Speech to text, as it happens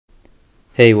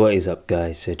Hey, what is up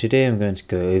guys? So today I'm going to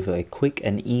go over a quick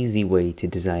and easy way to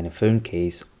design a phone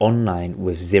case online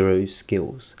with zero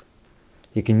skills.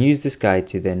 You can use this guide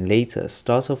to then later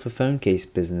start off a phone case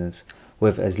business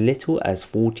with as little as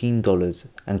 $14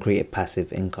 and create a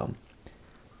passive income.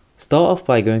 Start off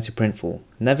by going to Printful,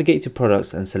 navigate to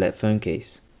products and select phone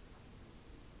case.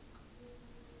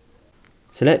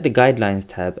 Select the guidelines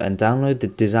tab and download the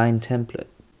design template.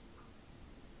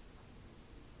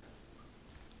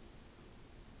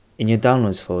 In your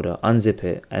downloads folder, unzip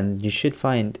it and you should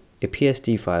find a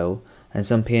PSD file and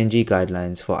some PNG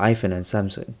guidelines for iPhone and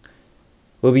Samsung.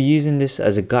 We'll be using this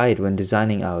as a guide when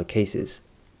designing our cases.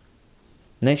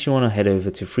 Next you want to head over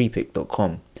to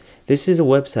freepik.com. This is a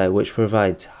website which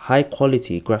provides high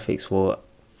quality graphics for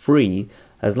free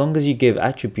as long as you give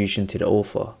attribution to the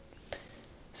author.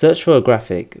 Search for a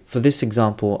graphic. For this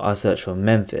example, I'll search for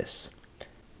Memphis.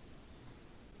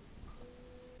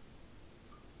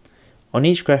 On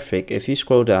each graphic, if you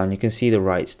scroll down, you can see the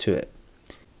rights to it.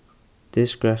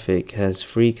 This graphic has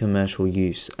free commercial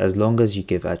use as long as you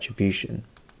give attribution.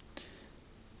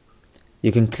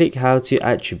 You can click how to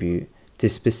attribute to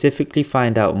specifically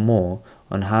find out more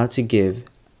on how to give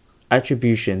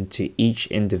attribution to each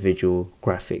individual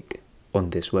graphic on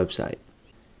this website.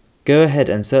 Go ahead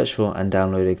and search for and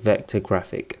download a vector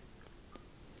graphic.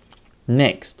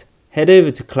 Next, head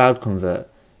over to Cloud Convert.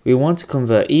 We want to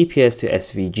convert EPS to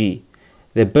SVG.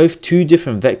 They're both two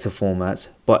different vector formats,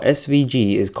 but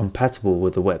SVG is compatible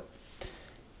with the web.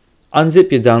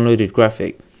 Unzip your downloaded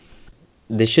graphic.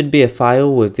 There should be a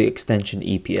file with the extension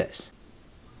EPS.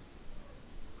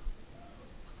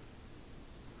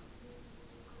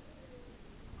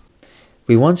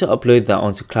 We want to upload that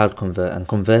onto Cloud Convert and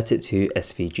convert it to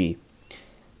SVG.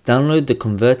 Download the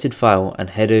converted file and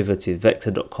head over to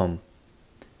vector.com.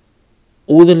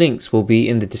 All the links will be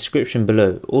in the description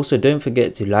below. Also, don't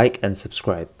forget to like and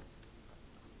subscribe.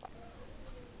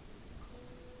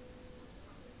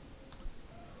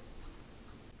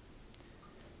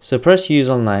 So press use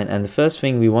online and the first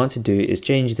thing we want to do is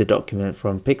change the document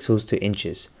from pixels to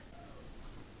inches.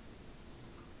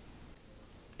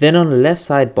 Then on the left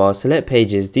sidebar, select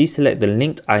pages, deselect the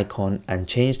linked icon and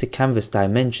change the canvas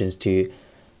dimensions to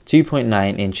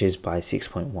 2.9 inches by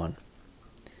 6.1.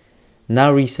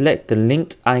 Now reselect the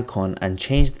linked icon and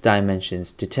change the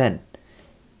dimensions to 10.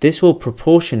 This will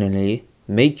proportionally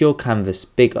make your canvas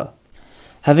bigger.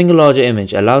 Having a larger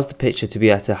image allows the picture to be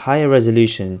at a higher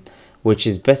resolution, which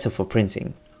is better for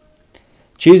printing.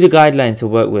 Choose a guideline to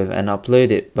work with and upload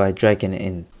it by dragging it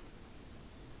in.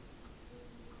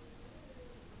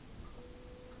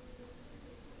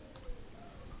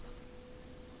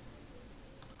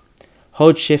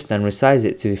 Hold Shift and resize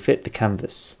it to fit the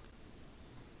canvas.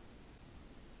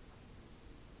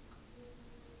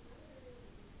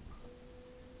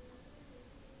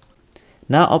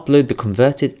 Now upload the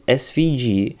converted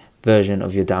SVG version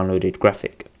of your downloaded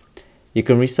graphic. You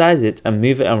can resize it and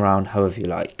move it around however you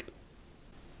like.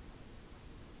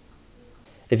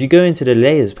 If you go into the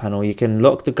layers panel, you can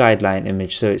lock the guideline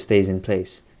image so it stays in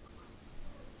place.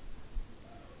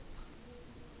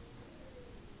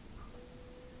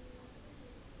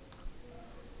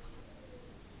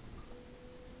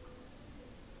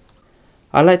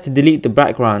 I like to delete the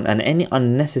background and any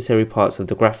unnecessary parts of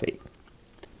the graphic.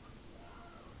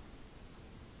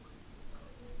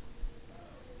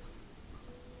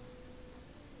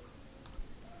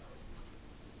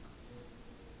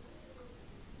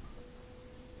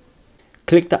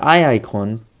 Click the eye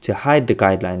icon to hide the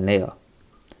guideline layer.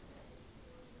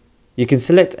 You can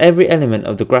select every element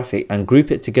of the graphic and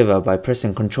group it together by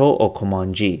pressing Ctrl or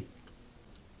Command G.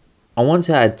 I want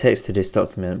to add text to this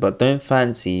document but don't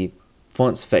fancy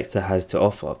fonts Vector has to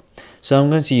offer, so I'm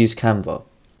going to use Canva.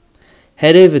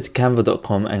 Head over to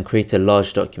canva.com and create a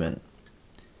large document.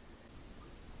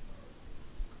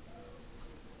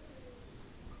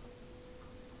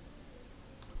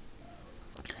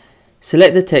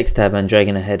 Select the text tab and drag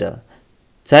in a header.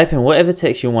 Type in whatever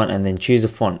text you want and then choose a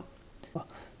font.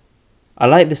 I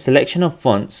like the selection of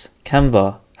fonts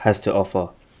Canva has to offer,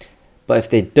 but if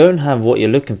they don't have what you're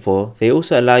looking for, they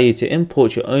also allow you to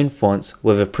import your own fonts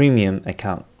with a premium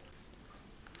account.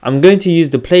 I'm going to use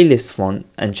the playlist font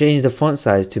and change the font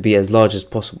size to be as large as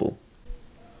possible.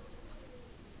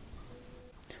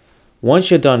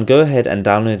 Once you're done, go ahead and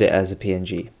download it as a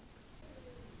PNG.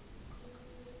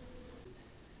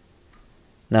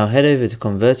 Now head over to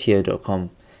convertio.com.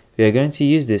 We are going to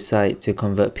use this site to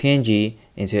convert PNG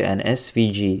into an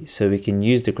SVG so we can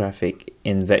use the graphic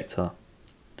in vector.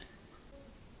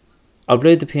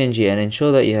 Upload the PNG and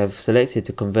ensure that you have selected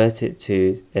to convert it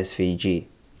to SVG.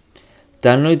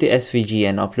 Download the SVG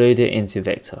and upload it into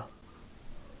vector.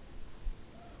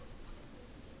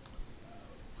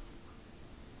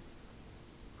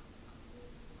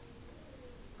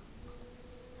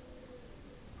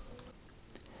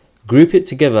 Group it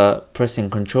together pressing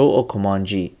Ctrl or Command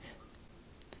G.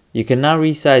 You can now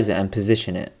resize it and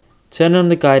position it. Turn on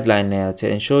the guideline layer to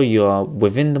ensure you are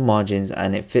within the margins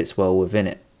and it fits well within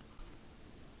it.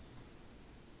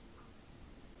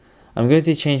 I'm going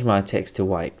to change my text to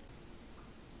white.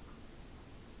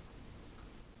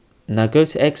 Now go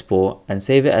to export and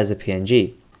save it as a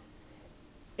PNG.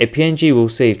 A PNG will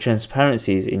save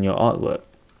transparencies in your artwork.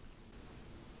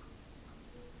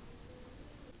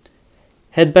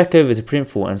 Head back over to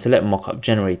Printful and select Mockup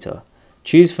Generator.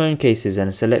 Choose phone cases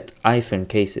and select iPhone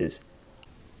cases.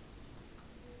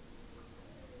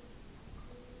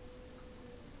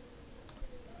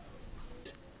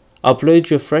 Upload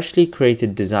your freshly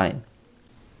created design.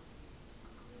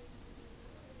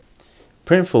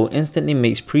 Printful instantly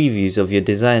makes previews of your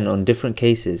design on different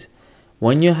cases.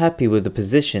 When you're happy with the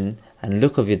position and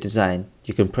look of your design,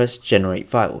 you can press Generate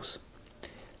Files.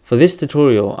 For this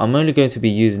tutorial, I'm only going to be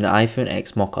using the iPhone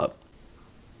X mockup.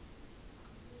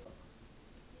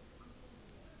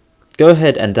 Go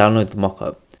ahead and download the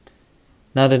mockup.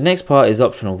 Now the next part is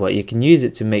optional, but you can use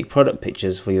it to make product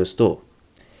pictures for your store.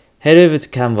 Head over to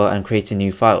Canva and create a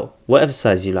new file, whatever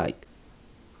size you like.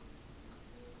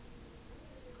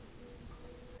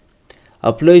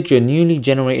 Upload your newly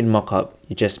generated mockup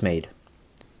you just made.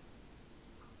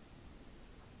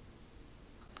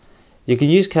 You can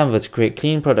use Canva to create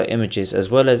clean product images as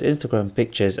well as Instagram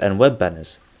pictures and web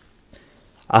banners.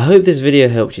 I hope this video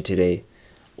helped you today.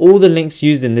 All the links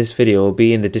used in this video will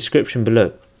be in the description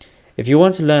below. If you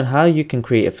want to learn how you can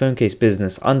create a phone case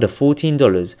business under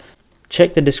 $14,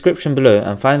 check the description below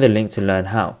and find the link to learn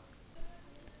how.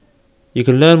 You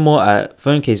can learn more at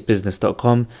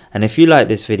phonecasebusiness.com, and if you like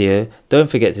this video, don't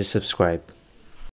forget to subscribe.